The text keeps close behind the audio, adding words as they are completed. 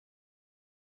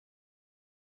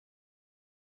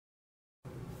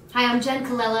Hi, I'm Jenn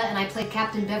Colella and I play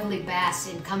Captain Beverly Bass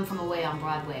in Come From Away on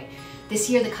Broadway. This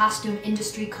year, the Costume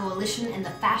Industry Coalition and the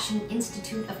Fashion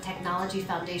Institute of Technology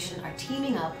Foundation are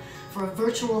teaming up for a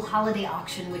virtual holiday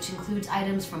auction which includes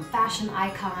items from fashion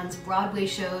icons, Broadway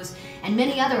shows, and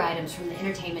many other items from the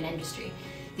entertainment industry.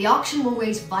 The auction will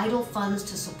raise vital funds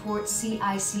to support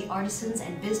CIC artisans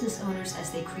and business owners as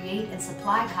they create and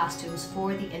supply costumes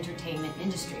for the entertainment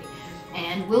industry,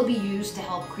 and will be used to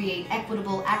help create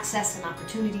equitable access and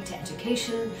opportunity to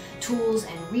education, tools,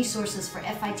 and resources for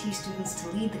FIT students to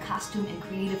lead the costume and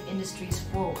creative industries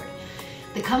forward.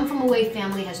 The Come From Away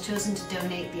family has chosen to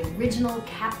donate the original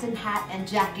captain hat and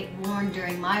jacket worn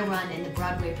during my run in the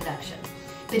Broadway production.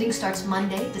 Bidding starts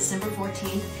Monday, December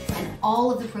 14th, and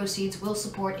all of the proceeds will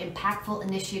support impactful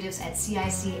initiatives at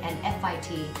CIC and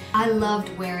FIT. I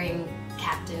loved wearing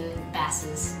Captain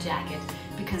Bass's jacket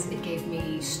because it gave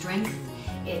me strength.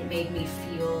 It made me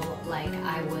feel like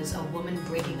I was a woman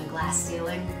breaking a glass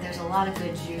ceiling. There's a lot of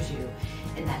good juju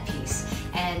in that piece.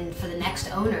 And for the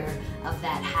next owner of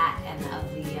that hat and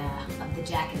of the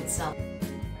jacket itself,